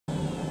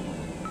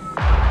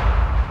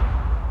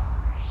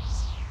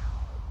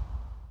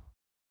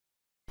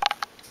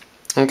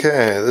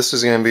Okay, this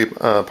is going to be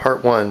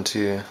part one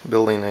to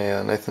building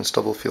a Nathan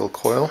Stubblefield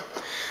coil.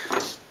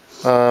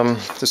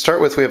 To start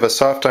with, we have a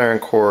soft iron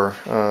core.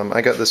 I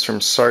got this from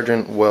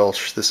Sergeant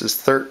Welsh. This is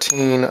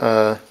 13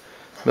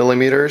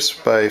 millimeters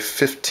by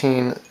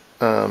 15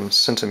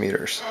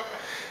 centimeters.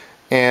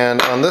 And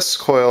on this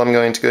coil, I'm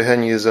going to go ahead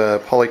and use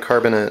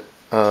polycarbonate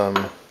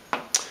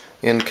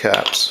end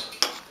caps.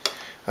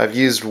 I've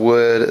used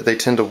wood. They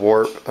tend to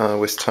warp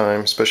with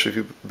time, especially if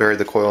you bury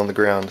the coil in the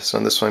ground. So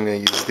on this one, I'm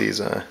going to use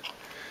these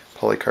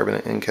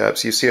polycarbonate end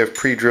caps. You see I've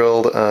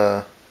pre-drilled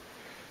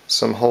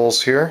some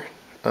holes here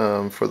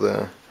for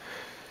the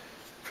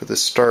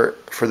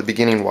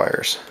beginning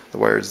wires, the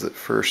wires that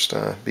first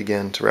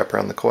begin to wrap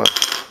around the coil.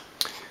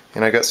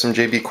 And I got some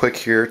JB Quick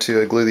here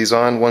to glue these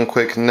on. One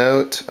quick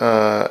note,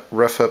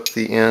 rough up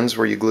the ends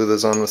where you glue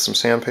those on with some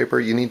sandpaper.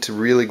 You need to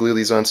really glue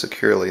these on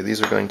securely. These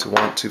are going to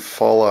want to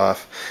fall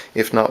off.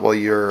 If not while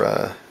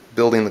you're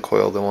building the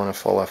coil, they'll want to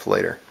fall off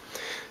later.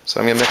 So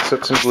I'm going to mix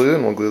up some glue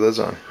and we'll glue those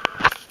on.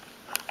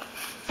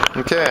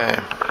 Okay,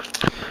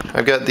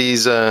 I've got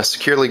these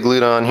securely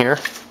glued on here,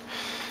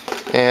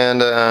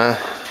 and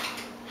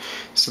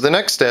so the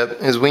next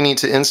step is we need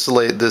to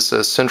insulate this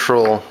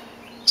central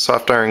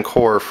soft iron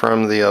core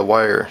from the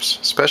wires,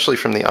 especially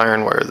from the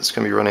iron wire that's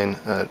going to be running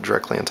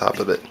directly on top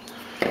of it.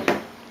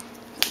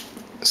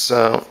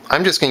 So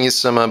I'm just going to use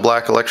some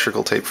black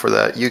electrical tape for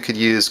that. You could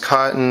use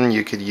cotton,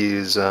 you could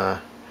use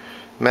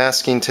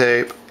masking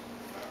tape.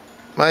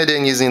 My idea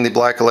in using the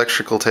black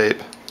electrical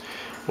tape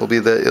will be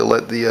that it'll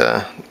let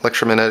the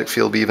electromagnetic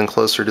field be even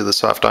closer to the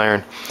soft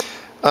iron.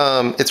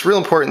 It's real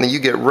important that you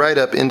get right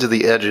up into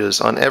the edges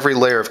on every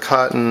layer of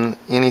cotton,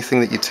 anything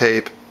that you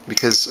tape,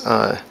 because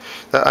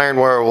that iron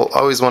wire will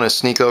always want to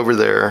sneak over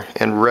there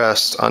and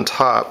rest on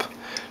top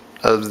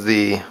of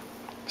the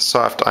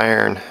soft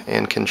iron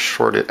and can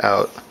short it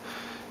out.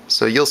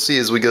 So you'll see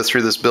as we go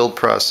through this build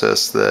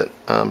process that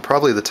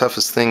probably the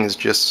toughest thing is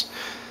just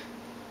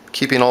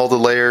keeping all the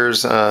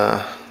layers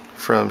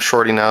from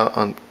shorting out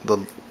on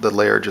the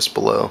layer just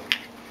below.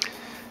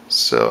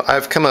 So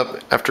I've come up,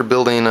 after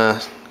building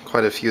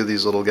quite a few of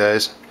these little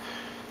guys,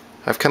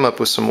 I've come up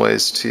with some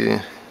ways to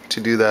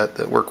do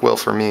that work well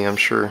for me. I'm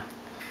sure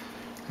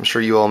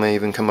you all may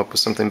even come up with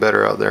something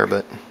better out there,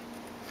 but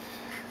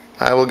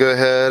I will go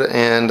ahead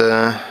and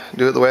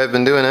do it the way I've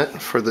been doing it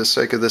for the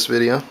sake of this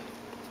video.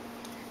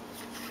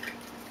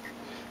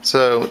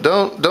 So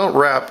don't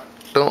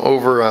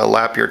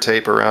overlap your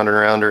tape around and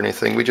around or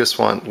anything. We just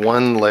want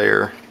one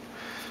layer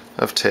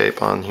of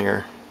tape on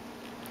here.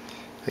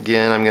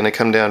 Again, I'm going to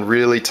come down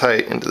really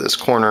tight into this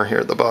corner here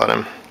at the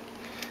bottom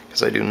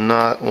because I do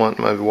not want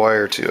my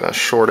wire to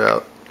short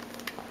out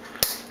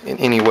in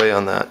any way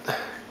on that.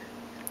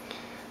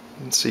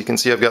 And so you can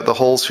see I've got the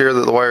holes here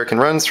that the wire can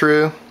run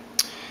through.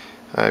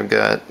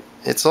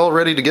 It's all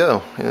ready to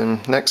go.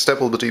 And next step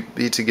will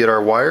be to get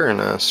our wire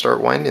and start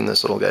winding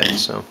this little guy.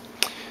 So,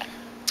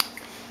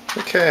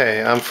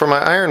 okay, for my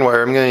iron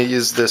wire, I'm going to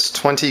use this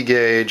 20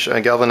 gauge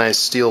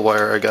galvanized steel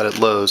wire I got at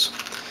Lowe's.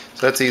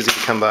 So that's easy to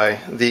come by.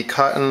 The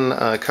cotton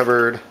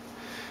covered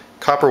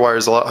copper wire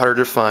is a lot harder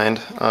to find.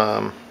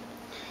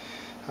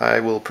 I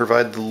will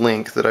provide the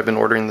link that I've been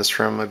ordering this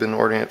from. I've been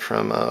ordering it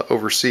from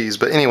overseas.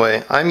 But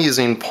anyway, I'm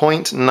using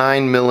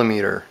 0.9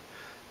 millimeter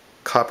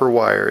copper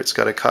wire. It's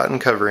got a cotton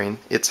covering.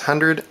 It's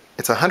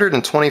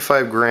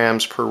 125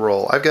 grams per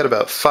roll. I've got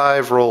about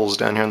 5 rolls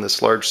down here on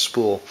this large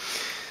spool.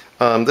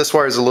 This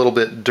wire is a little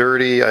bit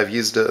dirty. I've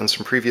used it in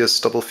some previous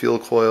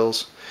Stubblefield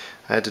coils.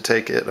 I had to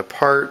take it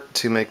apart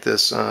to make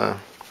this how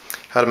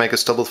to make a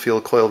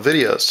Stubblefield coil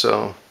video.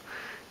 So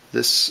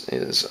this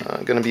is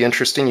going to be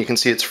interesting. You can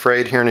see it's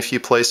frayed here in a few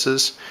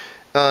places.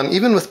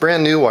 Even with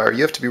brand new wire,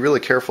 you have to be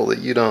really careful that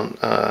you don't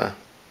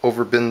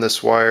overbend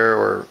this wire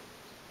or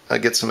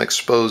get some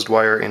exposed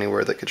wire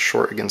anywhere that could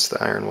short against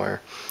the iron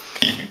wire.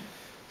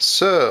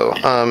 So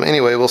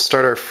anyway, we'll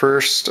start our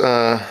first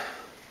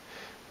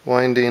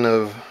winding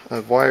of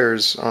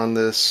wires on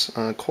this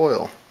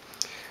coil.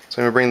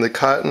 So I'm going to bring the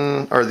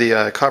cotton or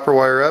the copper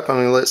wire up. I'm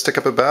going to let it stick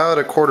up about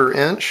 1/4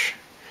 inch.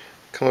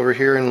 Come over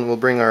here and we'll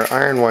bring our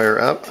iron wire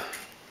up.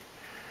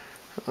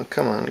 Oh,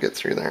 come on, get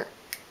through there.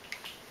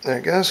 There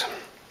it goes.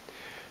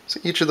 So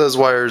each of those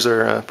wires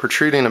are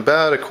protruding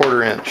about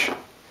 1/4 inch.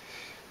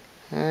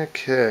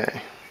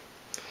 Okay.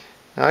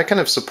 Now I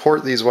kind of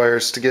support these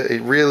wires to get a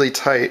really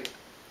tight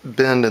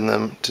bend in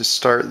them to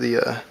start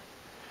the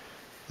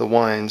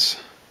winds.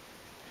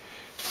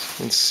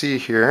 You can see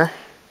here.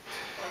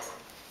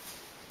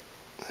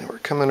 We're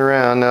coming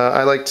around. Now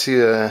I like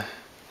to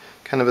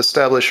kind of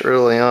establish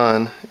early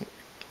on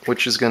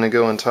which is going to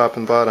go on top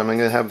and bottom. I'm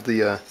going to have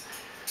the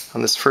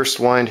on this first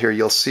wind here,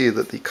 you'll see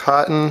that the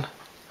cotton,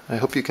 I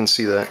hope you can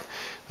see that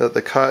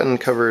the cotton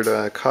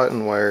covered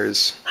cotton wire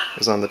is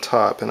on the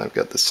top, and I've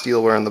got the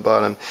steel wire on the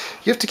bottom.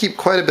 You have to keep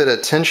quite a bit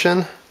of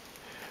tension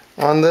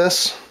on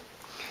this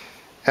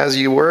as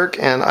you work,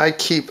 and I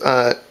keep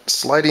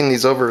sliding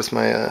these over with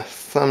my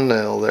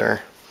thumbnail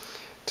there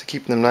to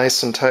keep them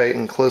nice and tight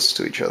and close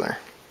to each other.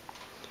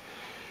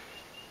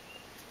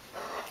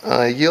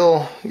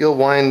 you'll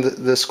wind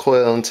this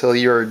coil until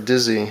you're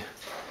dizzy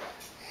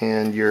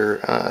and your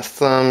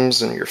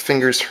thumbs and your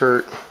fingers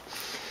hurt,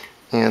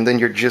 and then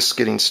you're just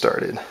getting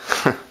started.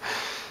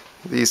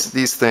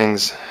 These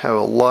things have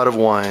a lot of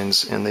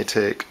winds, and they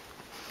take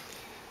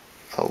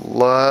a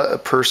lot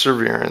of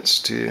perseverance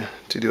to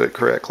do it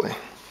correctly.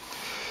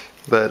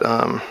 But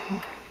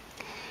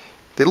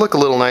they look a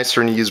little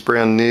nicer when you use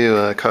brand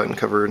new cotton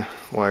covered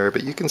wire,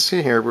 but you can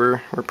see here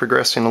we're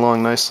progressing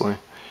along nicely.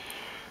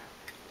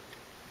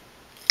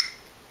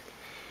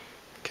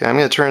 Okay, I'm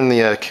going to turn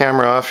the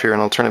camera off here,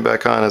 and I'll turn it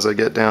back on as I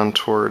get down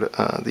toward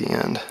the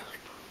end.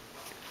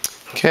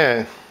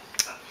 Okay,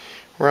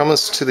 we're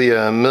almost to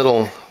the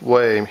middle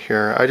way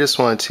here. I just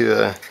wanted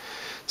to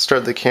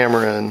start the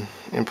camera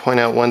and point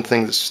out one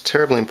thing that's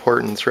terribly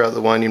important throughout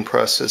the winding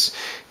process,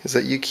 is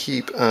that you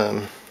keep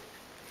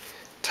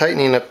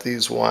tightening up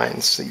these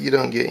winds so you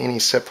don't get any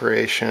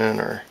separation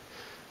or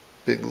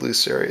big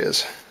loose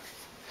areas.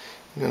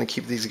 You want to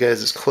keep these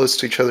guys as close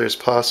to each other as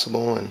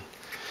possible, and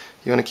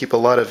you want to keep a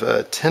lot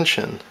of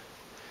tension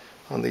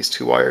on these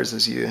two wires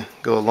as you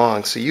go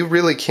along. So you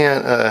really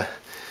can't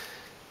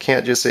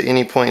just at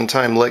any point in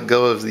time let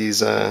go of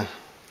these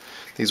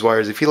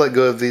wires. If you let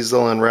go of these,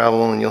 they'll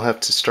unravel and you'll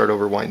have to start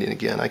over winding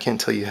again. I can't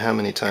tell you how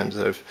many times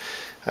that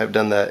I've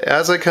done that.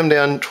 As I come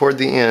down toward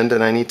the end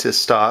and I need to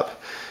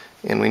stop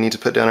and we need to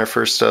put down our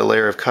first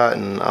layer of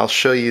cotton, I'll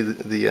show you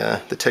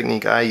the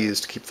technique I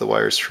use to keep the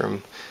wires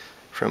from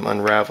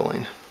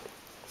unraveling.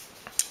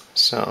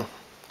 So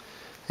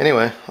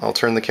anyway, I'll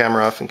turn the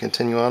camera off and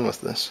continue on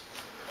with this.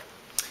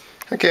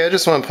 Okay, I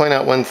just want to point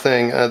out one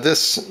thing.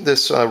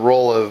 This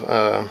roll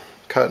of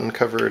cotton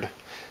covered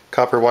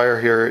copper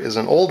wire here is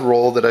an old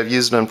roll that I've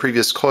used on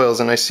previous coils,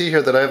 and I see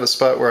here that I have a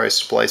spot where I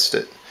spliced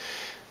it.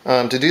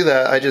 To do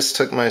that, I just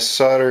took my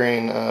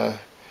soldering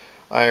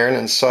iron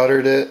and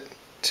soldered it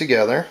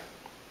together.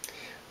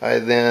 I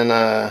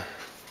then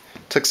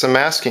took some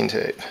masking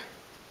tape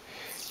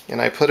and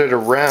I put it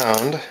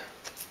around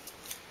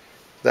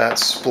that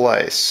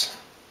splice.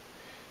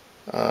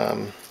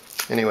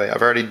 Anyway,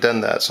 I've already done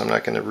that, so I'm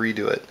not going to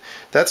redo it.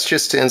 That's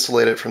just to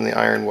insulate it from the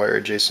iron wire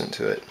adjacent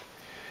to it.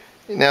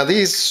 Now,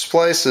 these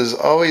splices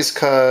always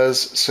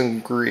cause some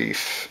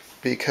grief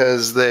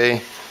because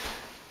they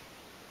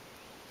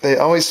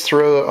always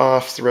throw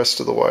off the rest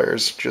of the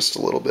wires just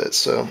a little bit.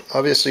 So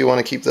obviously you want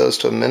to keep those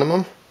to a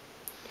minimum.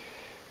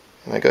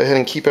 And I go ahead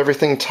and keep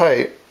everything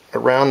tight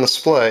around the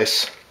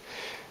splice.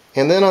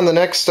 And then on the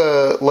next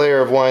layer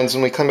of winds,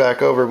 when we come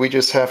back over, we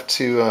just have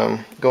to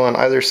go on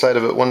either side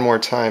of it one more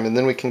time, and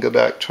then we can go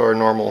back to our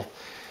normal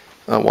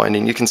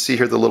winding. You can see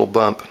here the little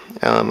bump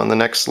on the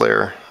next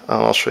layer.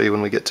 I'll show you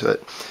when we get to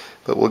it.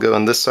 But we'll go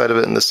on this side of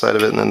it and this side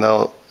of it, and then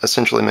they'll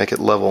essentially make it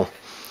level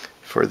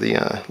for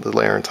the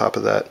layer on top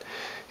of that.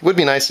 It would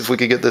be nice if we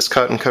could get this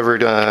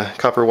cotton-covered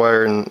copper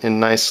wire in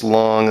nice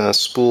long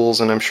spools,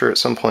 and I'm sure at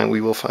some point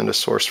we will find a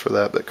source for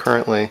that. But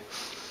currently,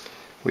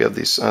 we have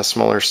these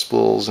smaller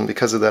spools, and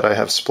because of that I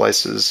have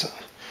splices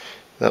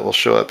that will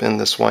show up in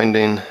this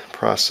winding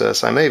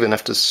process. I may even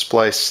have to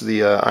splice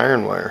the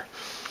iron wire.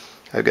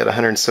 I've got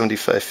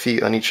 175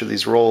 feet on each of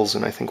these rolls,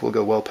 and I think we'll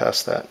go well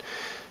past that.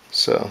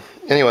 So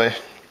anyway,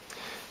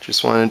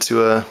 just wanted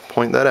to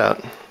point that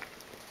out.